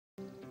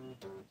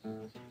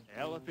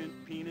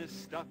Elephant penis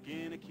stuck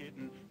in a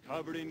kitten,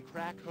 covered in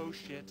crack ho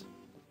shit.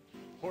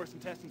 Horse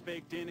intestines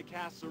baked in a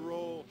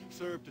casserole,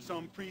 served to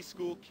some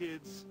preschool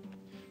kids.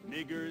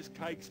 Niggers,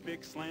 kikes,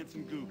 spics, slants,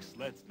 and gooks,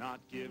 let's not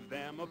give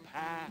them a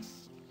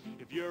pass.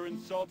 If you're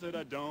insulted,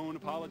 I don't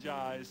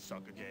apologize.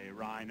 Suck a gay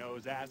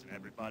rhino's ass and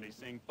everybody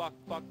sing fuck,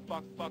 fuck,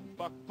 fuck, fuck,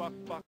 fuck, fuck,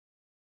 fuck.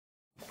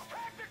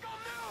 Tactical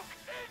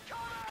nuke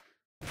incoming!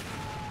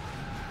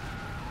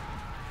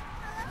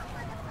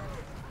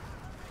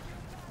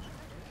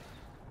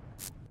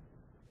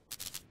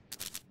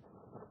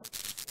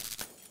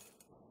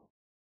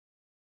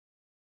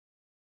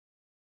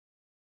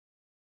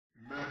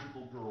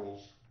 Magical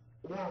girls,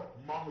 or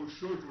Maho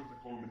Shoujo as they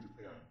call them in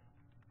Japan.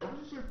 Ever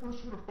since I first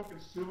heard of fucking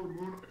Sailor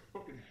Moon, I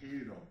fucking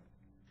hated them.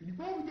 Can you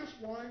probably guess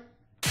why?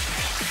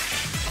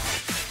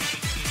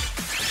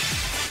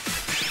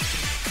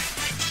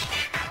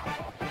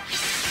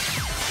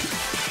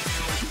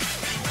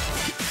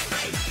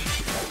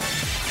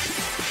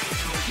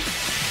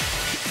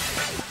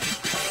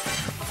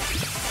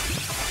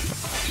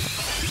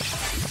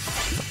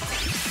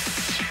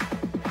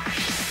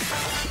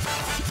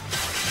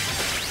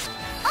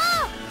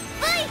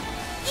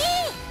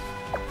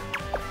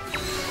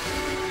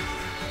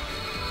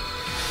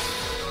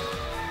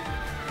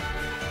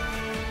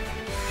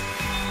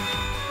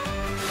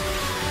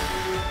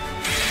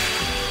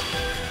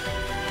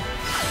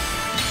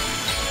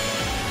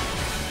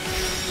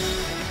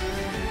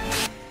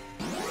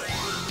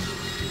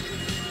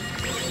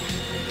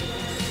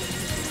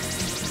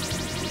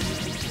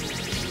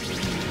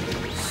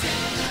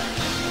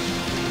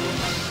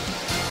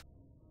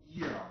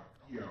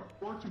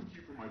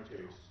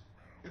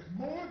 If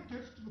Moa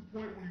gets to the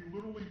point where you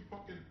literally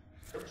fucking,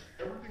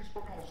 everything's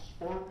fucking all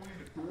sparkly,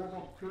 the door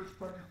on the curse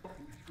practically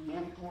fucking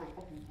glow color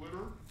fucking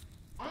glitter,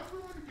 I'm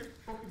going to get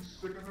fucking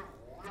sick of it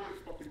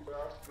really fucking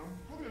fast, and I'm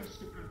probably going to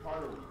skip it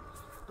entirely.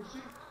 But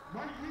see,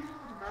 my hatred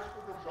for the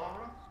magical girl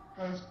genre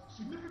has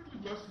significantly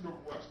lessened over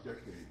the last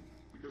decade,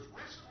 because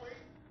recently,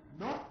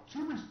 not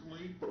too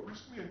recently, but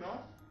recently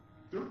enough,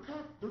 there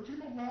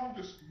came along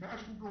this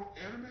magical girl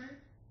anime.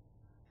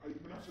 How do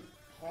you pronounce it?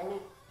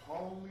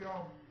 Polya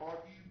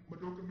Magi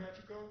Madoka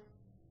Magica?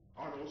 I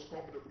don't know, it's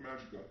called Madoka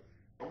Magica.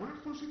 And when it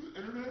first hit the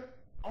internet,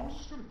 I was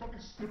just gonna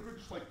fucking skip it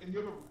just like any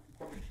other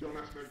fucking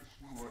dumbass magic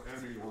school or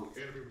anime was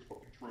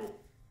fucking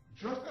trope.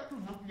 Just after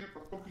looking at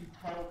the fucking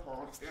title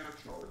card and a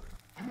chart.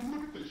 I mean,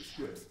 look at this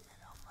shit.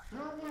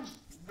 There was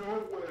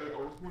no way I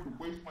was going to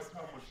waste my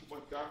time on shit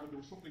like that when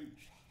there was something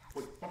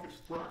like fucking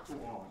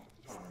Fractal on at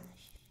the time.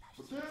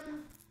 But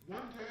then,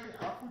 one day,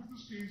 halfway through the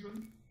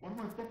season, one of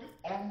my fucking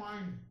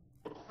online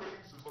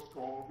acquaintances, let's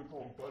call them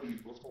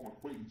buddies, let's call them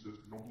acquaintances,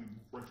 because I don't believe in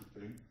the friendship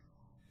thing.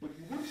 But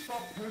he wouldn't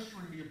stop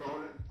pestering me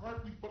about it and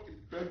practically fucking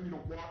begged me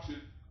to watch it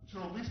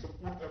until at least the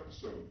 4th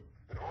episode.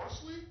 And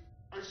honestly,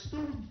 I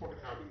still wasn't fucking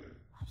having it.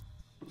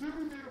 But then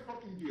we made a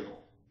fucking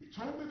deal. He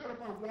told me that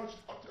if I watched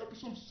up to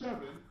episode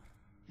 7,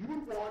 he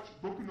would watch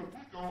Boku no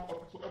Pico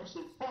up until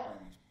episode 5.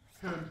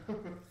 And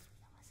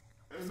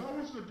that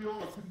wasn't a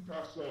deal I couldn't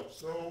pass up,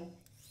 so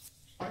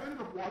I ended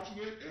up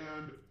watching it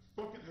and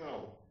fucking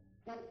hell.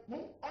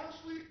 Well,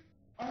 honestly,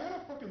 I had a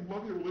fucking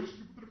lovely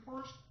relationship with it at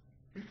first,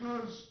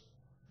 because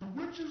the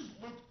witches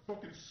looked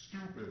fucking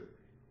stupid.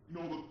 You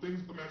know, the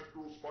things the magic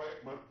girls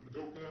fight,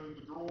 Madoka and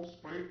the girls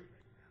fight.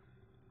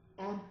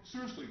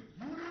 Seriously,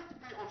 you would have to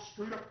be on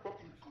straight up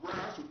fucking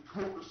grass or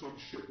coke or some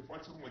shit to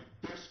find something like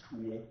this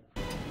cool.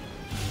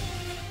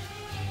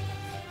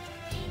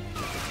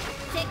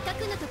 せっか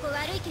くのとこ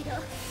悪いけど、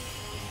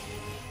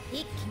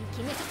一気に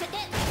決めさせて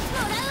も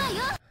らうわよ。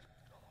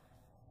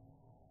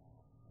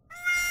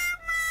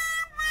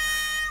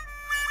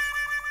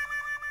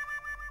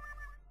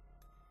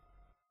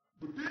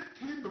 But then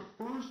came the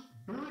first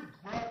very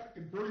graphic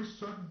and very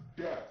sudden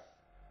death.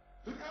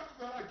 Then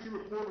after that, I gave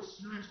it more of a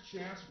serious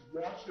chance,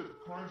 watched it as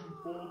carnage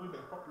unfolded,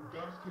 and fucking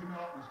guns came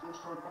out, and these girls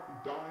started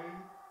fucking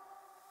dying.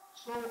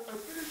 So I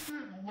finished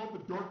it and loved the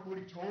dark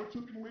bloody tone it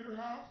took in the later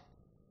half.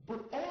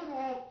 But all in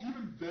all,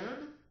 even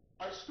then,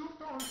 I still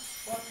found it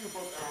slightly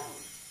above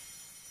average.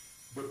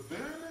 But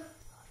then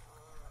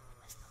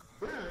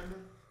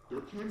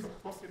there came the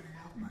fucking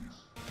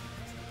movies.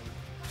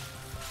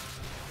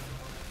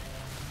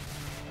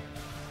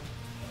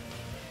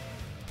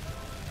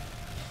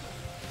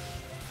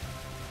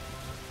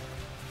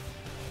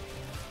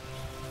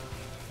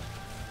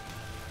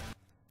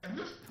 And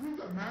this proved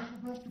that magical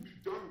girls could be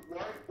done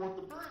right, or at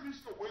the very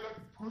least in a way that I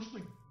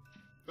personally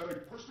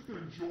could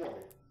enjoy.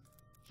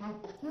 So I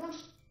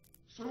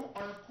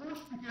of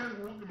course began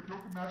rolling the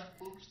Madoka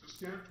Magical movies to the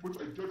standard to which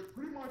I judge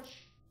pretty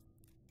much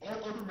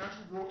all other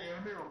magical girl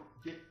anime or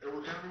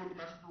anime with a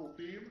magical girl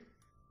theme.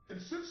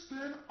 And since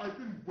then, I've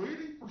been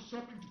waiting for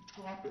something to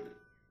top it.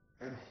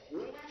 And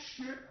holy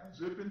shit,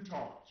 has it been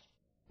topped.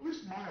 At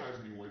least in my eyes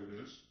anyway, it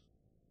is.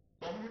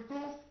 I'm the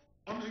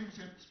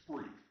Misanthrope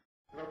freak.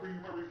 And I bring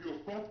you my review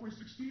of Fall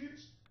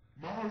 2016's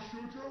Maho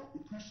Shoujo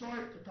Ukusai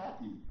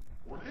Kakaku,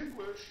 or in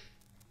English,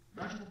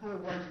 Magical Girl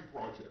Rising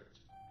Project.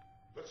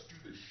 Let's do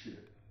this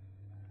shit.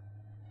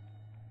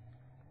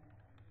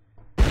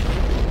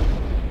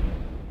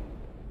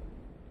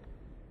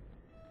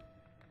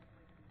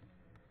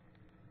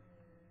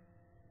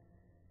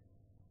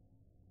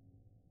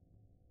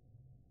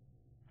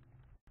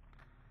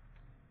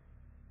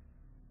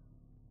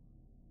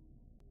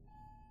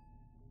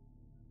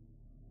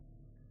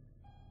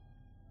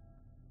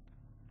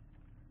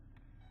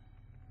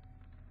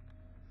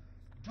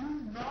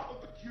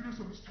 cuteness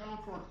of this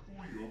talent card fool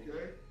you,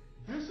 okay?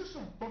 This is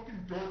some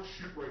fucking dark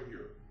shit right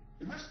here.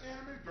 In this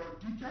anime, there are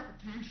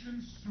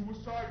decapitations,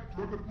 suicide,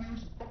 drug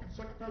abuse, and fucking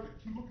psychopathic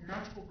cute-looking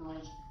magical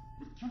girls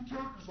with cute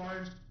character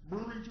designs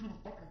murdering each other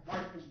with fucking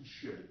rifles and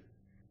shit.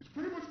 It's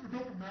pretty much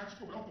Madoka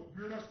Magical without the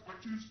weird-ass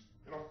glitches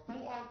and a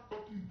full-on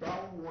fucking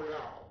battle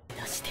royale.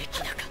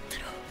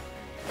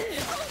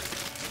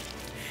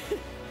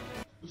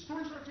 The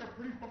story starts out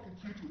pretty fucking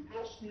cute with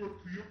middle schooler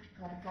Koyuki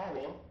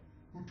Kamikawa,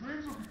 who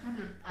dreams of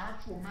becoming an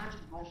actual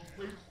magical girl she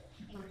plays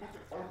people in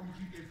fucking RPG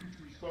game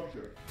featuring the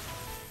subject.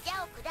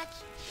 矢を砕き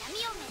闇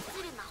を滅す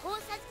る魔法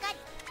授か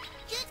り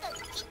キュートに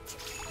キッチ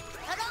ス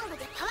トロン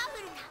グでパワフ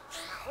ルな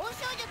魔法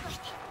少女と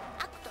して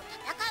悪と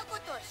戦うこ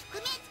とを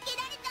宿命づけ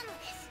られたの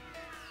です。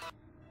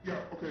 Yeah,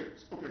 okay.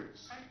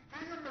 See,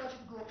 being a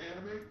magical girl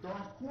anime, there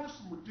are of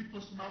course some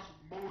ridiculous amounts of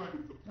moe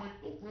to the point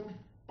they'll probably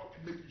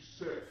fucking make you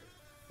sick.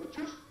 But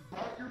just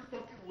bite your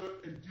fucking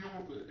lip and deal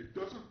with it. It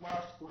doesn't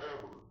last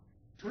forever.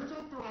 Turns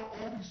out there are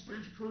all these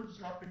strange occurrences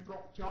happening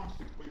throughout the town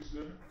this takes place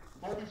in,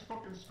 with all these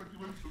fucking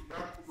speculations of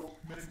magical girls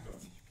committing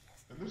them.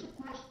 And this of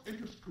course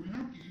interests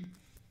Koyuki,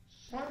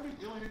 slightly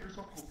alienating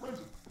herself from her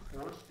friends, of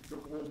course, because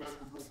the whole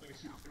magical girl thing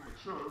seems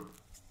immature.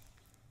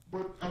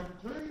 But after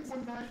playing it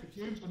one night, the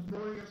game's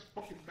annoying ass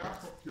fucking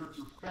mascot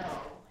character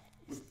Fab,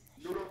 with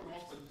no doubt the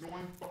most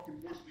annoying fucking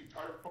voice of the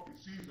entire fucking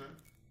season,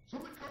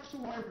 something comes to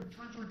life and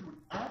turns her into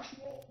an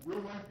actual,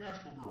 real-life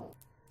magical girl.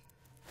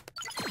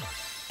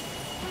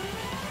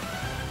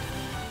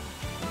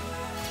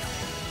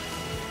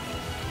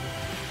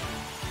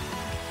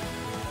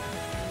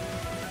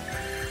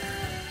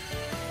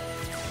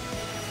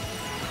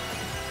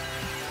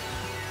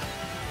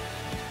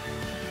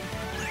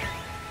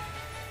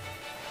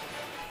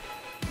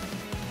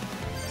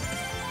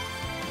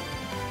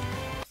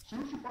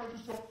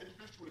 Yourself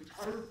introduced to an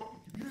entire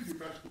fucking community of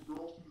magical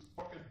girls through this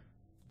fucking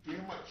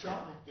game-like chat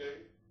room thing,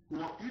 who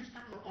are each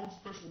given their own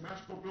special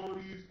magical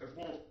abilities, as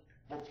well as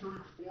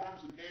ulterior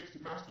forms and aims to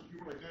master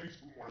human identities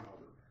from one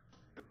another.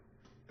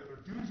 And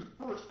their duties at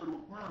first are to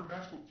acquire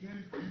magical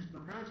candies by using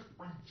their magic to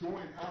bring joy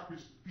and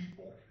happiness to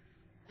people.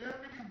 And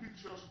maybe even beat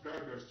shows some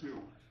bad guys too.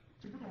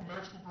 Typical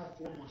magical girl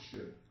formula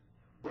shit.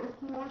 But of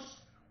course,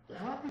 the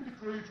happy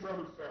degrades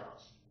rather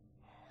fast.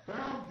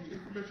 Found the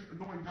aforementioned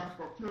annoying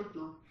magical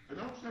character, and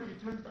now said he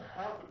intends to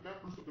have the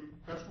members of the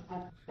magical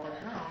group by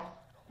half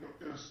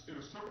in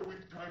a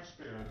several-week time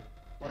span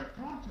by a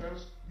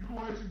contest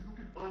utilizing who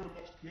can earn the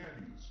most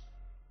candies.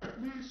 At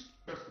least,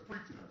 that's the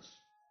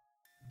pretense.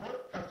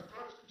 But as the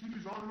contest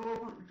continues on and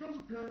over, it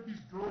becomes apparent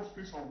these girls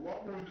face a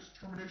lot more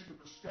determination of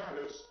their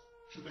status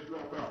should they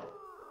drop out.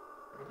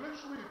 And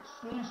eventually, it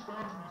slowly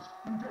spawns into these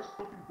huge-ass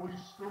fucking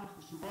bloody stones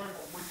to survive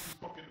on these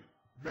fucking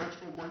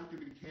magical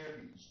life-giving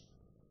candies.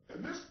 And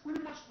this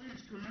pretty much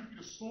leads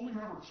Koyuki to slowly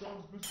have her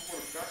child's vision of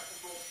what a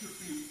magical girl should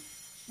be,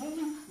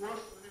 slowly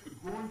crushed beneath the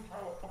growing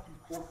pile of fucking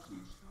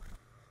corpses.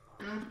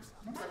 And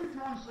you might be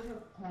drawing several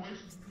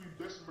correlations between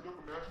this and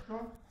Madoka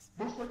Magica,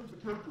 most likely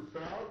the character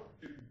Fab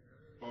in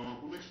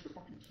relation to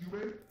fucking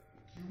Kyue,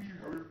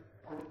 however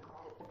the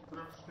fucking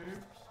pronounce his name.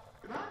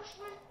 And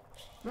actually,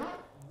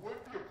 that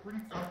would be a pretty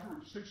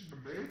accurate distinction to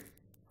make.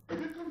 I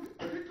did come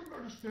to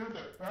understand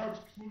that Fab's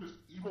Kyue is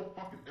evil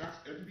fucking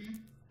ass entity,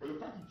 or the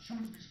fact he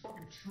chooses these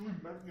fucking truly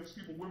mentally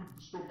unstable women to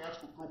bestow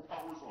magical girl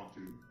powers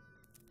onto.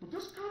 But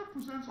this kind of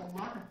presents a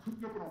lack of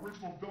cooking up an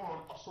original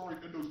villain,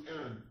 Endo's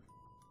End,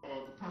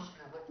 the person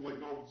your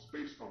Roguelike novel is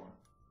based on.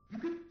 You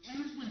can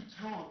easily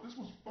tell that this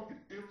was fucking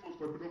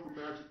influenced by Madoka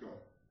Magica.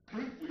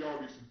 Painfully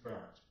obvious, in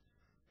fact.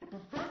 But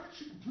the fact that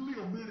she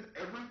completely omitted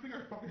everything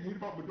I fucking hate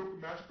about Madoka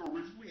Magica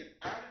originally and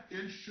added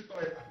in shit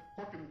that I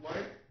fucking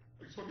like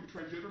this fucking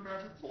transgender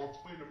magic, which I'll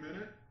explain in a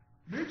minute,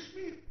 makes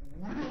me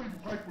really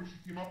like what she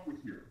came up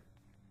with here.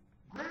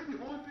 Granted,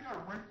 the only thing I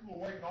read from the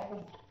light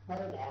novel was the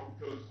prologue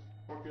because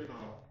fucking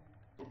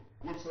the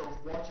website I was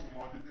watching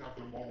them on didn't have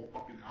them all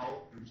fucking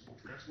out and was still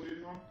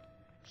translating them.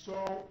 So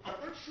I'm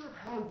not sure of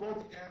how well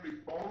the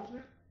anime follows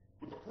it,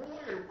 but the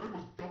prologue I read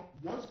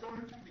was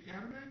going into the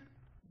anime,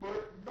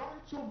 but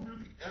not until near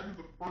the end of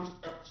the first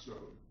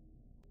episode.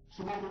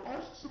 So while there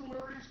are some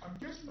similarities, I'm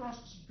guessing there are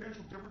some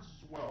substantial differences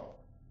as well.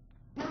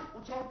 But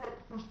we're talking about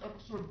the first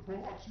episode of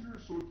prologues here,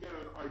 so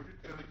again, I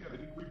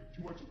didn't read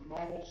too much of the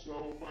novel,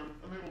 so I'm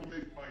unable to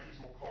make my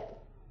usual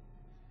call.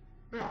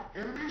 Now,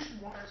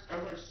 animation-wise,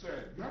 as I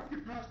said, you have to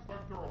get past the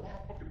fact that there are a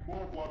lot of fucking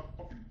blood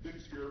fucking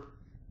things here,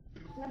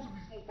 in the forms of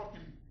these little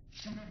fucking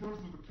shooting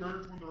versions of the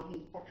characters when they're a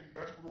little fucking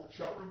magical little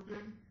chat room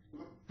thing.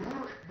 They're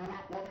ignoring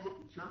up while they look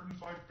at character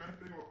design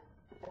benefiting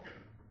the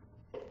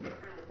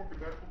fucking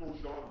magical little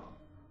genre.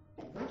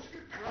 But once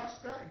you get past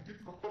that and get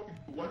to the fucking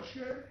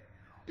bloodshed,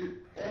 it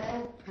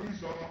all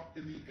pays off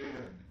in the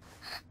end.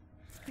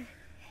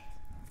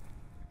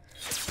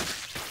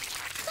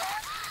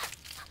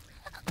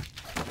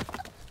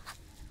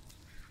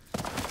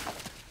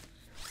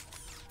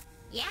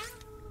 Yeah?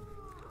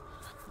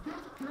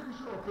 Because the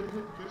characters are a bit hit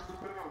and miss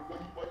depending on what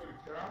you like in a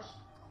cast,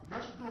 the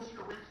Master Girl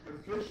here ranges from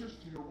ambitious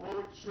to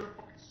heroic to straight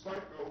fucking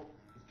psycho,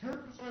 with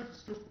character designs that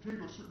still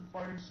pertain to a certain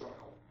fighting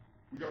style.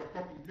 We got a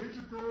fucking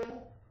ninja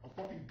girl, a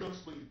fucking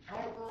gunslinging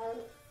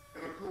cowgirl,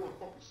 and a girl in a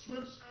fucking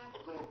swimsuit,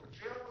 a girl in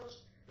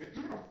pajamas, and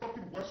even a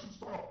fucking Western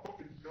style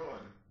fucking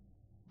nun.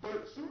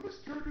 But some of these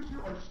characters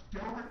here are just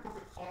downright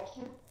fucking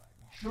awesome,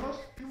 just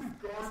in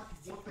regards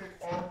to what they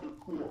are at their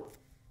core.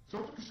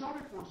 Zelda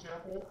Kasami, for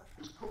example,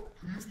 is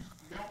Koyuki's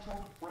male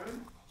childhood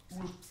friend,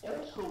 who is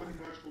also into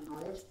magical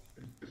girls,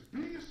 and as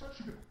being as such,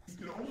 he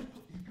could only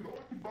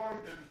combine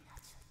in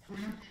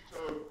Koyuki to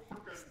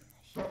freaking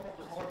stuff up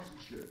their hobbies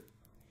and shit.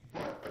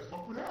 But as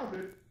luck would have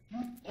it, he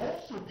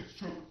also gets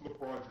chosen for the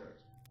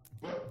project.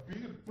 But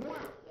being a boy,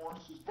 of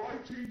course, his body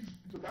changes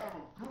into that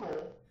of a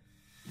girl,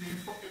 named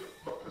fucking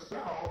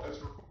Kasao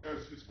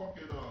as his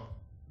fucking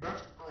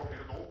magical girl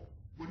handle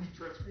when he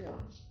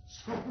transforms.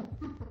 So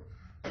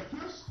I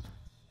guess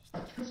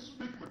this is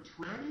making him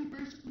a tranny,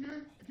 basically,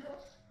 I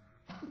guess.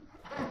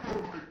 I don't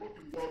know, but I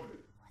fucking love it.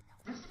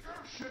 This is the kind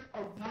of shit I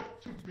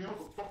want to mail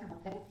the fucking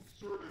Republican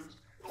conservatives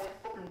and all the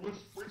fucking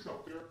religious freaks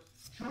out there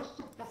just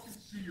to fucking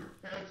see your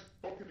heads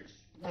fucking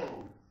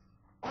explode.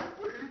 I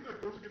put anything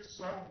that goes against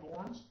societal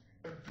norms,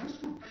 and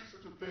this would be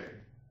such a thing.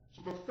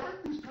 So the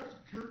fact these types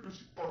of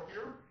characters are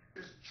here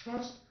is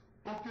just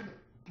fucking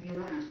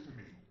glorious to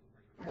me.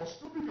 And while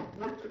still being a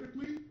boy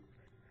technically,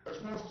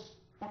 as well as this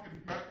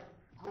fucking magical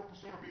girl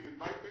persona being a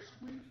knight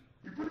basically,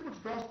 he pretty much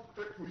vows to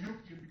protect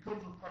Koyuki and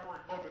becomes her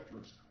primary love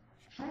interest.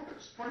 Showing that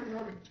despite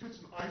having tits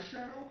and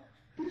eyeshadow,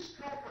 he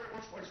still very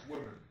much likes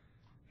women.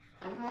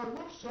 And when I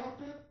love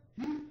Sokka,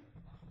 he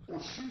or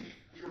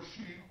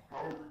she,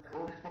 however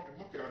you fucking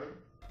look at him,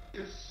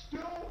 is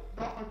still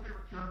not my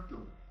favorite character.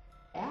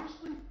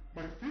 Honestly,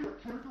 my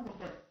favorite character was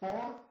by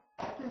far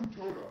Ako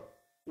Toda,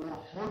 or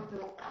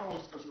Hardcore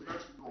Alice as her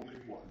magical girl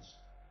name was.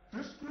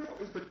 This girl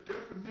is the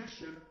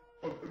definition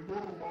of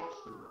immortal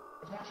monster,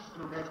 as much as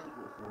in her magical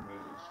girl form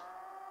is.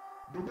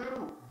 No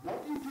matter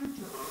what you do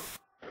to her,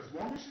 as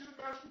long as she's in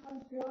magical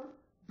girl form,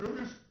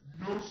 there is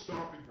no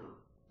stopping her.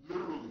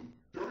 Literally,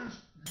 there is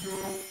no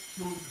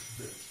killing this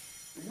bitch.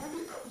 In one of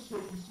the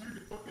episodes, we see her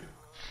get fucking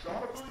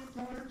shot a million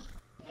times,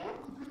 blow up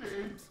with a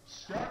grenade,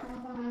 stack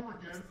over and over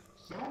again,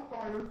 set on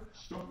fire,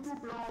 stuffed into a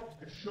barrel,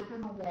 and shoved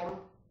underwater,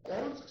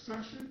 all in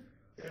succession,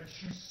 and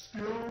she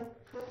still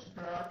comes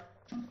back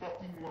to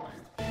fucking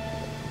life.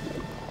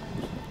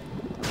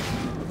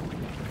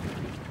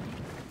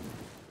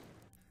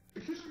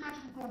 If she's a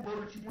magical girl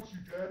murder and she wants you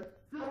dead,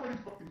 you're already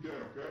fucking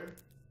dead, okay?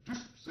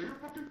 Just say your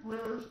fucking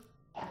prayers,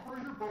 offer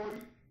her your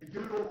body, and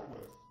get it over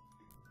with.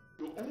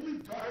 You'll only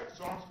die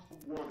exhausted from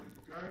running,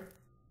 okay?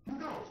 Who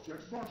knows?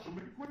 Chances are she'll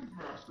make a quick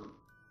master.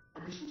 I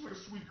mean, she looks like a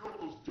sweet girl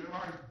with those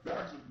dead-eyed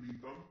bags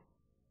underneath them.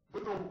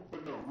 But no,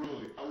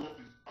 really, I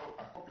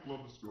fucking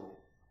love this girl.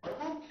 I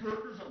love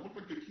characters that look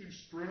like they came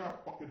straight out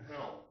of fucking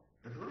hell.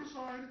 And her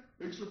design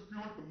makes her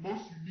feel like the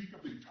most unique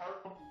of the entire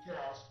fucking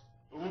cast,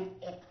 and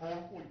look all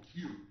colorful and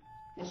cute.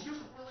 While she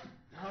doesn't really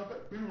have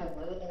that big of a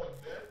role I'll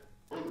admit,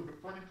 other than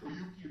befriending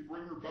Koyuki and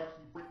bringing her back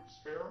from the brink of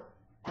despair,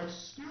 I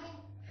still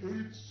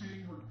hated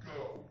seeing her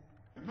go.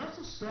 And that's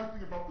the sad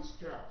thing about this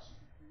cast.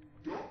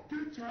 Don't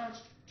get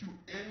attached to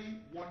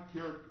any one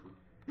character,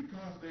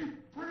 because they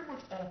pretty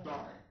much all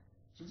die.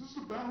 Since this is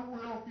a Battle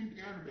Royale themed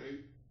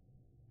anime,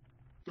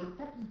 they're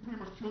fucking pretty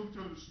much killing each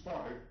other to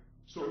survive.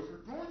 So if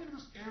you're going into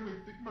this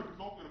anime thinking about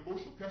developing an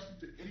emotional attachment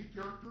to any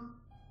character,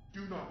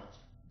 do not.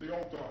 They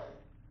all die.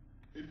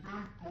 In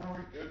very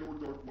gory and or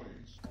dark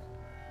ways.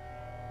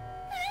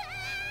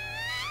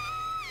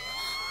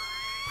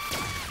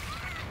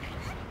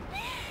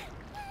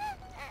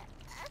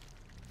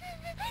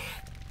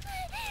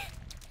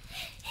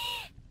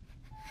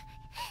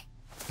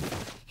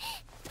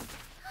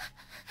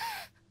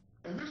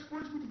 And this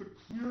brings me to the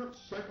clear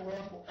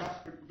psychological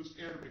aspect of this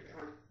anime, and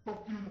I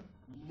fucking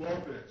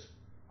love it.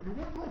 I mean,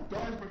 one girl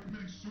dies by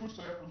committing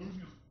suicide after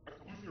losing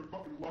her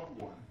fucking loved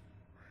one.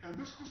 And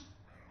this is...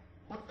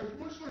 But as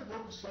much as I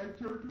love the side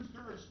characters,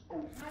 there is a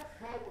real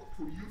problem with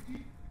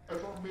Koyuki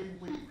as our main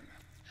lead.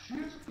 She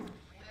is a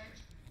complete,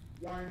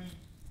 whiny,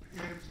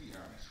 pansy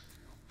ass.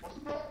 Once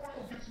the Battle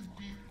Royale gets in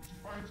deep, she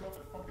finds out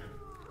that fucking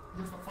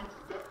you have to fight to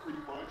death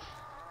pretty much.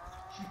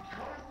 She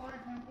counters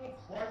fighting people,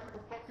 cries like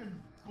a fucking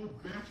little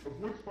bitch,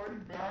 avoids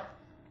fighting back,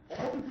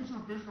 all because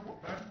her vision of what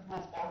magical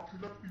girls are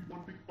turned out to be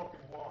one big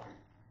fucking lie.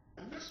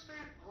 And this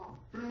made her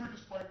very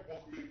dislikable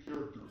as a main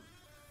character.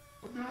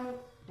 But now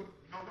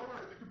that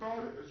I think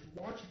about it, as you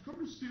watch, you come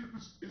to see that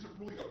this isn't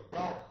really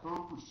about her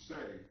per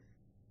se.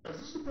 As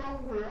this is a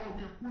Battle Royale,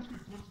 we of course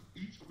get a glimpse of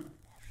each of the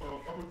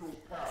other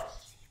girls'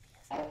 past,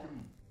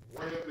 often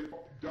right as they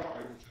fucking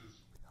die, which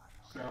is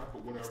sad, but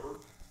whatever.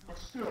 But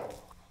still,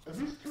 and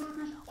these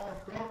characters are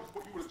about as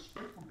what you would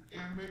expect from an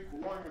anime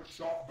relying on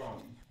shock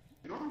value.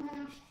 In other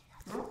words,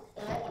 they're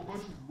all a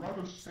bunch of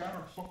rather sad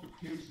and fucked up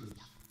cases.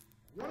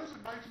 One is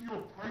a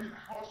 19-year-old pregnant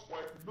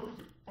housewife, and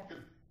another's a fucking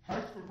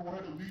high school girl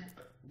had to leave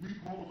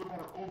home and live on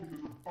her own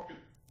because her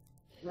fucking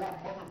horror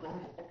mother got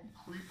him a fucking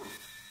creeper.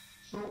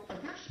 So I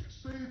guess you could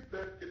say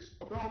that it's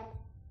about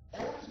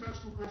all these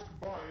magical girls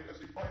combined as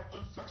they fight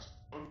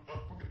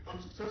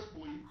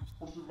unsuccessfully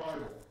for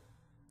survival.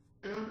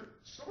 And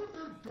some of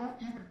them don't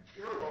even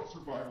care about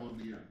about survival in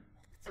the end.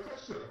 As I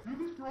said, a few of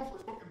these girls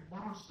are fucking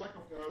murderous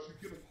psychopaths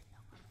who get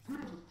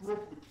pretty much a throw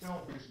for the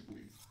count,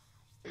 basically.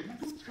 And you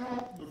can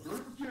tell from the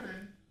very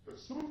beginning that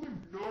some of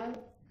them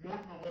know more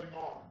than they're letting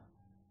on.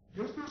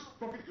 Yes, there's some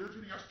fucking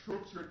irritating ass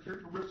tropes here and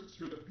characteristics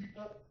here that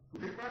people who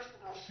hate magical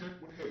girl shit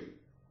would hate.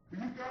 But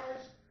you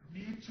guys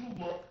need to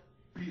look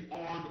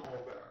beyond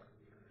all that.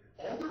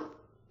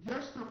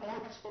 Yes, there are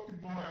these fucking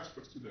fun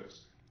aspects to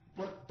this,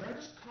 but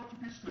that just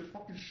contributes to the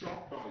fucking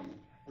shock value,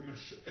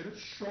 and it's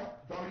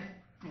shock value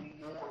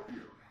galore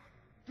here.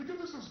 Think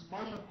of this as My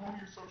Little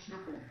Pony or some shit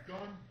with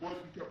gun, blood,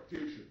 and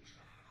decapitations.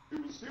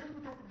 It was the same as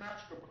the Joker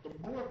Magica, but the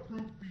Moa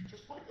proved to be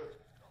just like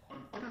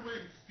an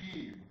underlying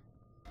theme,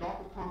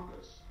 not the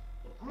purpose.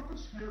 The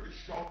purpose here is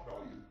shock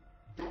value.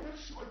 Don't let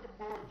shit like the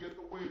Moa get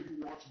in the way of you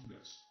watching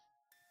this.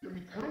 I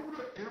mean, head over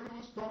to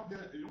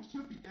animalist.net and you'll see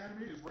that the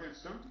anime is rated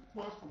 17+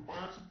 for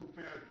violence and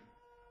profanity.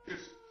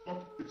 It's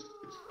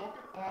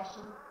fucking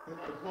awesome, and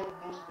I love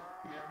most of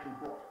the anime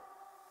brought.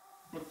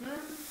 But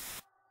then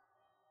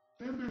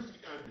there's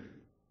the ending.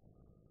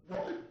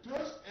 While it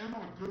does end on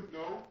a good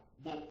note,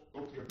 well,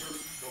 okay,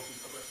 apparently,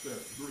 as I said,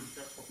 during the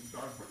cat fucking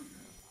dies by the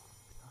end.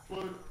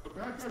 But the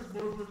bad guy's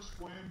motives are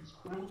explained, he's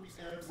spoiled at the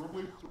end,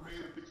 revelations are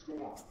made, and things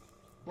go on.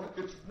 But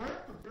it's right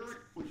at the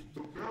very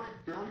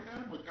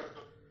end, like at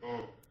the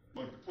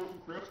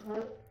closing credits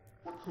roll,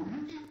 where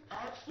Koyuki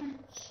actually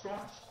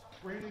starts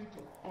training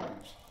to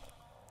fight.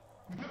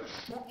 We get a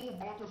short little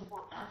montage of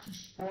her actually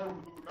sparring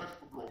with the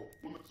magical girl,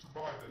 when it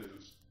survived, that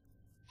is.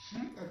 She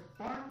had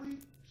finally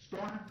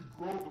started to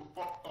grow the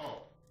fuck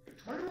up. And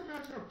try to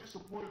imagine how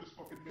disappointed this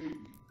fucking made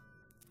me.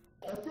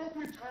 Although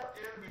the entire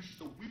anime is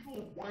just a weak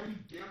little whiny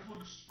damsel in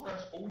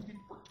distress always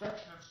needing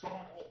protection and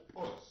someone all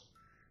puss.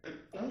 And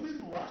only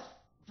the last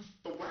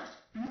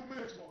few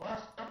minutes of the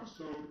last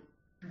episode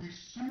do we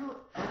see her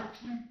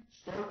actually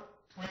start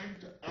trying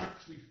to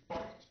actually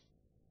fight.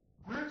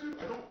 Granted,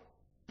 I don't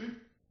think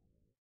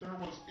there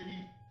was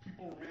any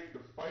people remaining to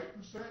fight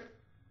per se,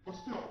 but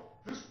still,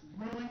 this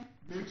really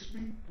makes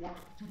me want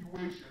a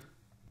continuation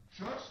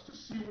just to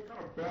see what kind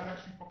of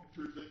badass she fucking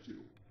turns into.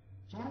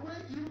 So in a way,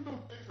 even though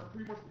things are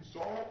pretty much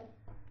resolved,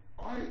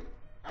 I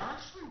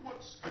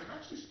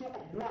actually still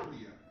want more in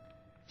the end.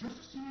 Just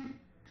to see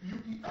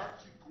Koyuki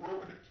actually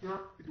grow into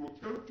a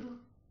character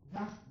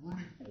worth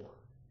rooting for.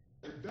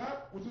 And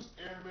that was this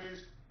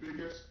anime's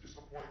biggest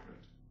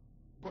disappointment.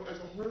 But as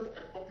a whole,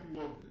 I fucking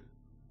loved it.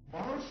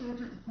 Mahou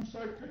Shoujo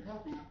Ukusai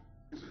Kaikaku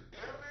is an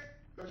anime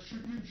that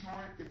should be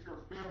enjoyed if you're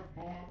a fan of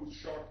Moa with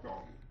shock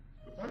value.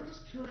 The fact this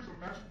carries a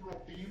magical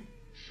girl theme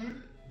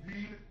shouldn't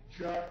mean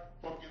jack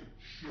fucking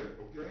shit,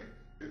 okay?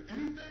 If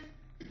anything,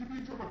 it can be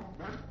enjoyed by both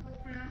magical girl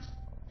fans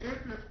and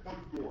fans of fun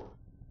and gore.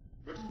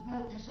 Magical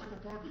Girl Isai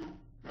Katagu,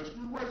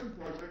 Magical Girl Rising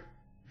Project,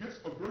 gets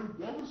a very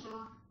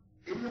well-deserved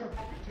 8 out of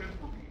fucking 10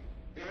 for me,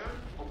 and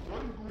a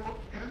fun and gore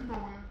and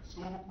Moa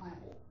seal of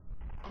approval.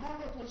 I'm not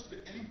about to listen to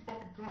any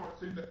fucking comment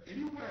saying that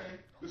anyway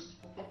this is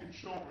for fucking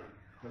children,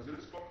 because it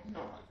is fucking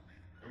not.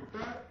 And with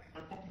that,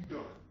 I'm fucking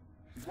done.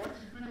 If you like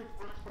this video,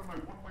 friends, find my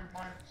one-way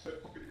mind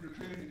set fucking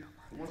entertaining,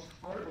 and want to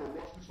subscribe or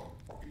watch this on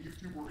fucking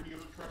YouTube or any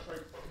other trash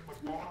site fucking my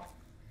blog,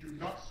 do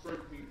not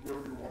strike me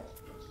wherever you're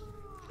watching this.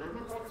 Subscribe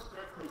to my blog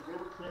instead, because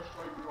whatever trash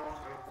site you're on,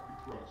 I don't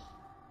fucking trust.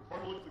 You'll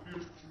find a link to the video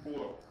description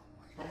below.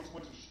 Comments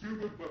links are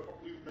stupid, but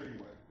I'll leave them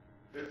anyway.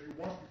 And if you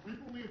watch me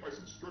frequently, if I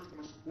send stretch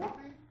want to support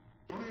me,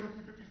 donate a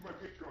few $50s to my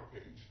Patreon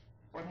page.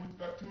 Find a link to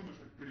that too in the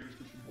video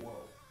description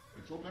below.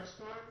 Until next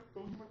time,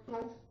 go leave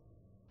myself.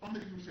 I'm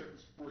making you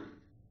this free,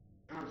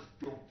 and I just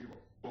don't give a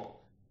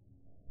fuck.